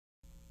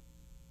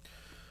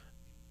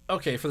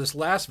Okay, for this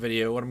last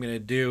video, what I'm going to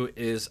do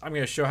is I'm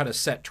going to show how to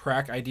set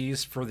track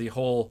IDs for the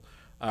whole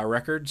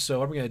record. So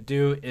what I'm going to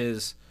do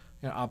is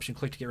I'm going to option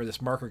click to get rid of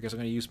this marker because I'm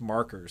going to use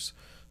markers.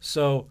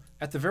 So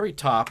at the very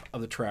top of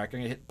the track,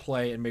 I'm going to hit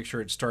play and make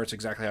sure it starts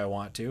exactly how I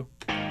want it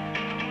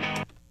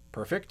to.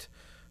 Perfect.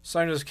 So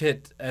I'm going to just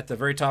hit at the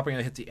very top, I'm going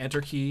to hit the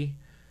enter key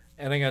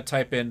and I'm going to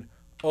type in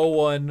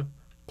 01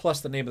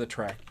 plus the name of the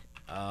track,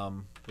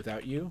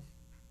 Without You.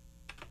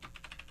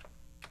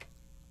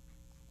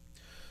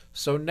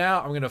 So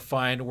now I'm going to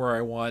find where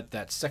I want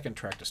that second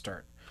track to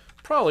start.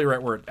 Probably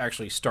right where it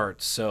actually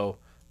starts. So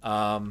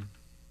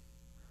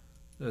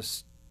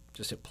just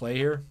hit play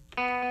here.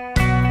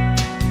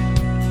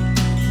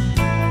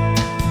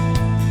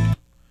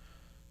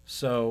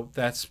 So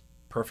that's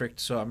perfect.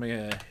 So I'm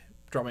going to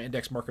draw my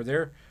index marker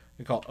there.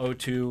 I'm going to call it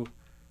O2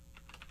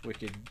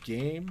 Wicked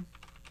Game.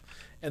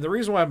 And the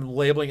reason why I'm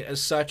labeling it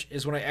as such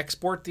is when I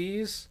export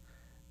these,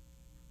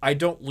 I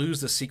don't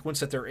lose the sequence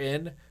that they're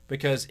in,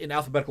 because in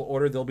alphabetical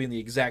order they'll be in the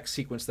exact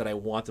sequence that I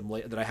want them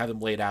that I have them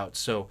laid out.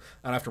 So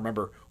I don't have to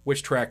remember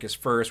which track is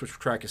first, which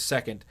track is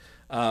second.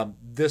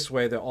 This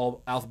way they're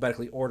all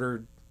alphabetically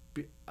ordered.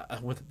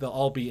 They'll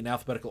all be in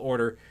alphabetical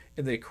order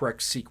in the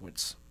correct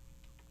sequence.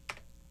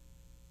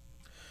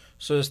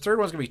 So this third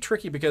one's gonna be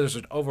tricky because there's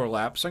an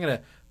overlap. So I'm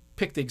gonna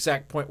pick the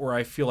exact point where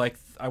I feel like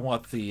I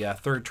want the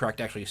third track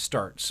to actually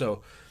start.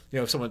 So, you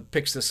know, if someone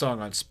picks this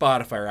song on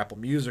Spotify or Apple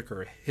Music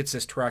or hits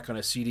this track on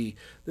a CD,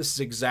 this is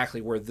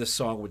exactly where this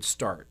song would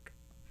start.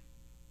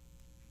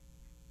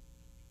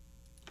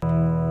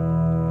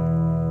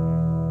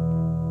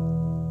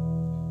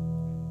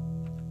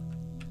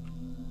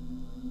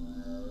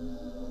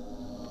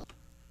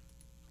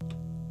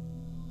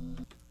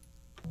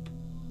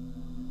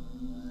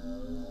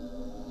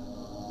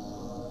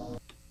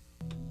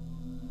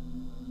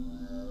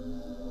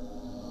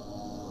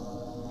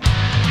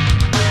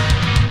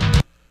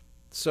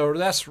 So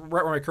that's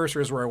right where my cursor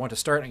is, where I want to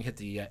start. I can hit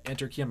the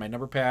enter key on my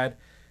number pad.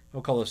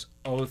 We'll call this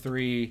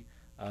 03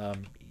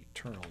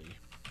 Eternally.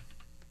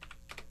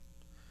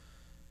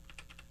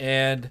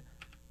 And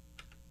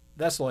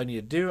that's all I need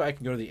to do. I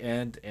can go to the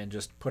end and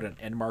just put an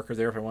end marker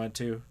there if I wanted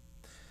to.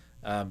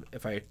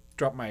 If I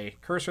drop my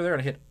cursor there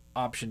and I hit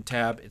Option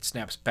Tab, it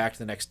snaps back to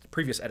the next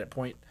previous edit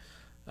point.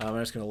 I'm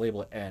just going to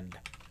label it end.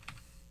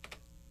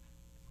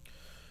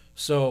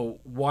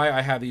 So why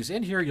I have these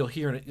in here,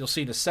 you'll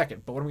see in a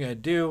second. But what I'm going to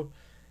do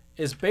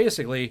is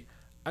basically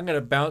I'm going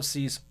to bounce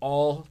these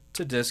all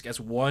to disk as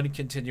one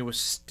continuous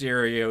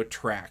stereo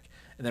track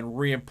and then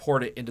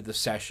re-import it into the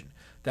session.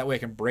 That way I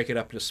can break it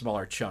up into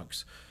smaller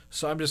chunks.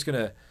 So I'm just going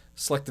to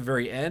select the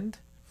very end,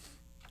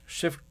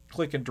 shift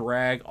click and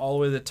drag all the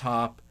way to the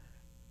top,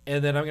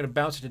 and then I'm going to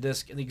bounce it to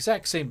disk in the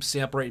exact same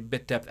sample rate and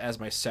bit depth as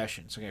my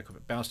session. So I'm going to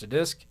click bounce to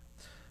disk.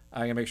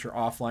 I'm going to make sure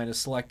offline is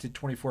selected,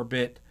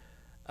 24-bit.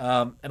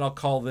 And I'll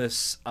call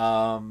this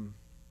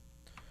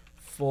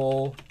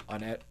full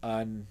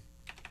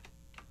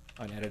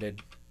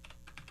unedited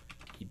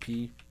EP.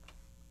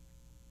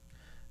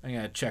 I'm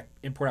going to check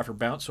import after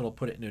bounce, so it'll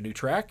put it in a new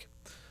track.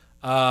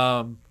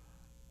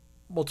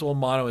 Multiple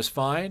mono is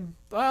fine.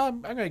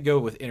 I'm going to go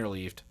with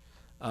interleaved.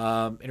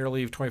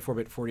 Interleaved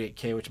 24-bit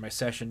 48K, which is my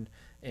session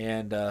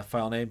and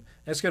file name.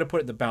 And it's going to put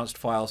it in the bounced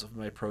files of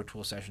my Pro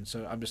Tools session.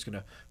 So I'm just going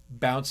to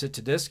bounce it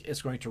to disk.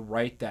 It's going to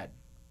write that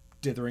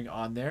dithering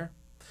on there,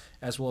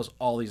 as well as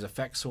all these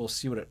effects. So we'll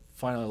see what it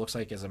finally looks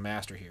like as a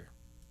master here.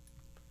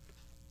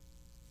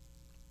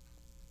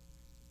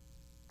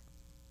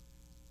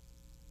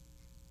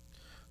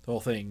 The whole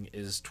thing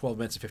is 12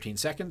 minutes and 15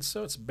 seconds,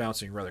 so it's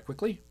bouncing rather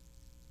quickly.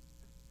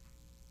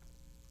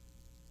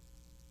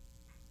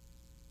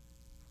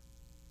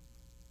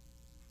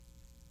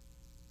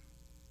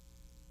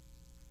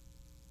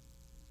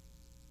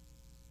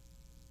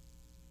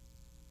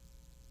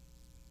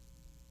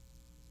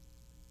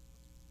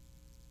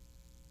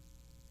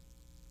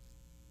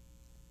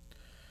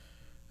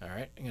 All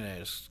right, I'm going to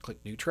just click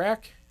new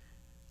track.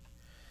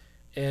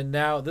 And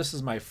now this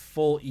is my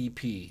full EP.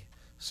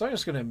 So I'm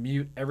just going to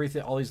mute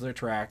everything, all these other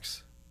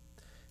tracks.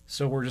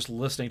 So we're just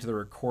listening to the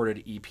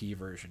recorded EP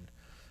version.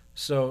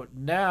 So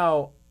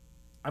now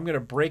I'm going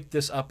to break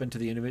this up into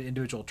the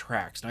individual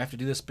tracks. Now I have to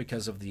do this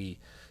because of the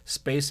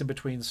space in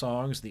between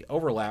songs, the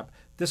overlap.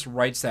 This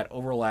writes that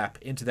overlap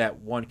into that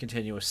one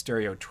continuous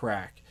stereo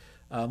track.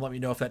 Let me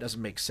know if that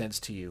doesn't make sense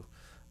to you.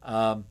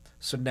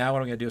 So now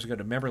what I'm going to do is go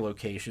to member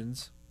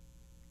locations.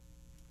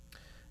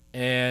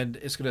 And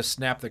it's going to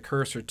snap the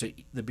cursor to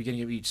the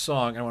beginning of each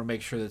song. I want to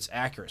make sure that it's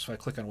accurate. So I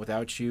click on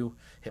Without You,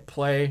 hit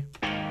play.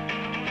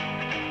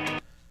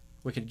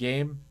 Wicked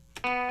Game.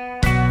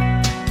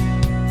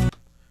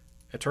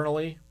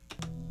 Eternally.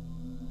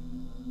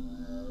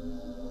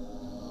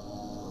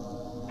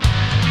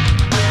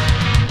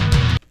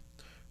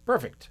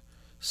 Perfect.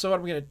 So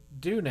what I'm going to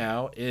do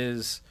now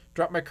is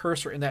drop my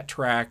cursor in that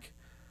track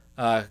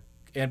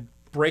and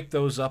break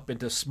those up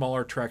into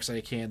smaller tracks that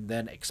I can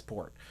then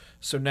export.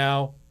 So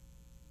now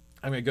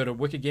I'm going to go to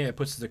Wicked Game. It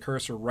puts the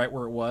cursor right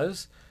where it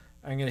was.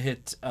 I'm going to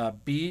hit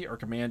B or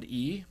Command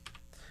E,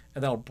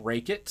 and that'll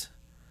break it.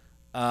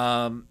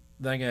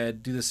 Then I'm going to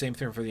do the same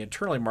thing for the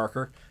internally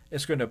marker.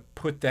 It's going to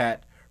put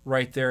that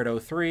right there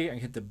at 03. I can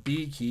hit the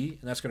B key,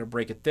 and that's going to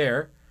break it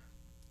there.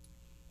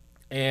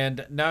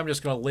 And now I'm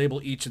just going to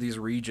label each of these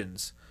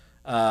regions.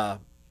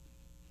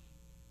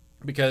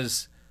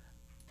 Because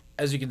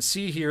as you can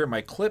see here in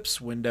my clips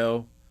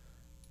window,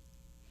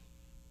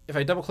 if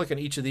I double click on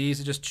each of these,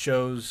 it just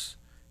shows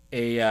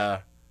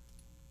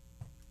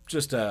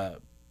just a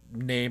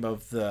name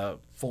of the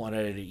full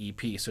unedited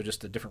EP, so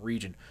just a different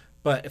region.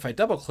 But if I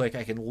double click,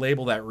 I can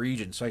label that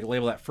region. So I can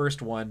label that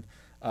first one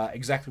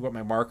exactly what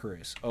my marker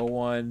is.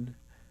 01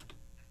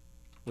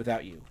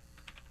 without you.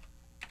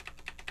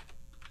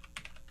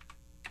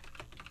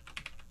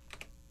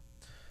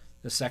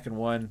 The second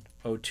one,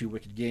 02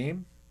 Wicked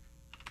Game.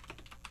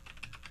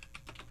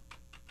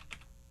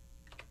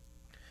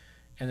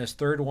 And this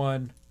third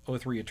one,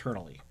 03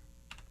 Eternally.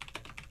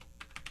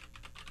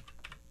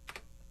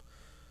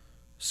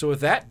 So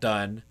with that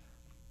done,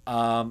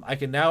 I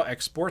can now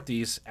export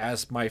these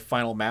as my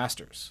final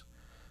masters.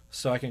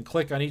 So I can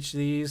click on each of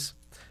these,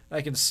 and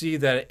I can see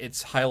that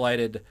it's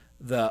highlighted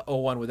the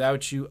 01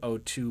 Without You,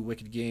 02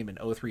 Wicked Game, and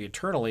 03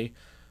 Eternally.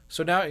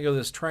 So now I can go to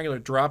this triangular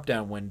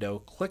drop-down window,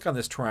 click on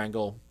this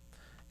triangle,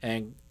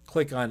 and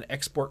click on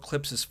Export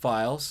Clips as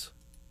Files.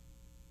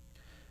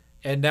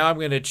 And now I'm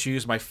going to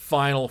choose my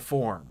final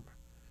form,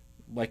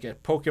 like a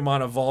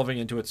Pokemon evolving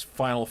into its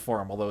final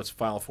form, although its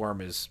final form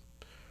is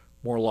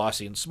more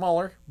lossy and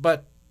smaller,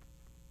 but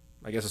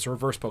I guess it's a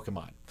reverse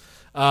Pokemon.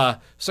 So I'm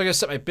going to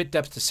set my bit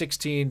depth to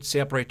 16,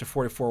 sample rate to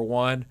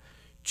 44.1.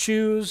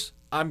 Choose.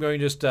 I'm going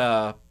to just put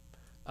it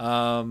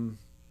on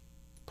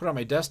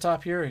my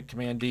desktop here, and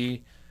Command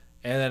D,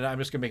 and then I'm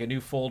just going to make a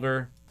new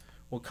folder.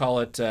 We'll call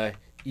it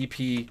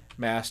EP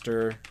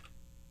Master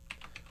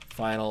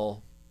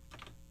Final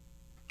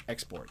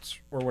Exports,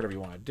 or whatever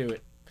you want to do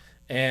it.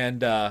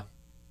 And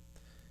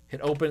hit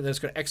open, and then it's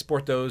going to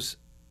export those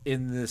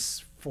in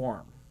this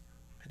form.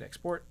 Hit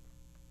export.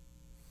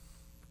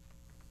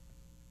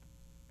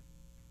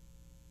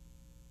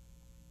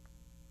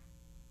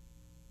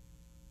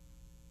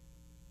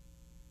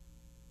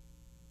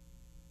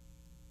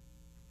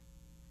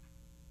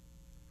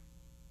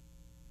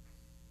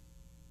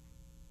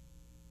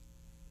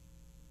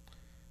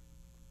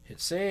 Hit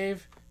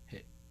save.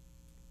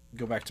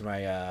 Go back to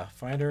my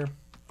Finder.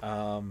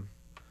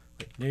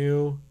 Click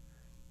new,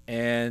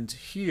 and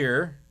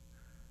here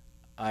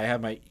I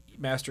have my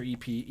master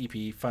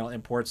EP final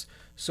imports.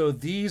 So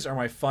these are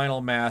my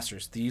final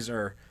masters. These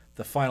are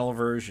the final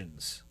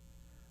versions,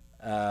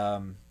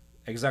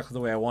 exactly the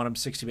way I want them.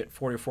 60-bit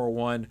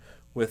 44.1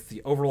 with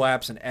the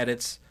overlaps and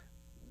edits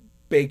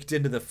baked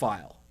into the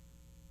file.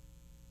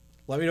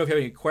 Let me know if you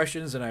have any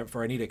questions, and if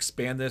I need to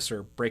expand this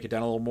or break it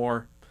down a little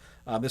more.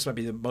 This might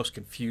be the most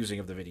confusing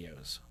of the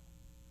videos.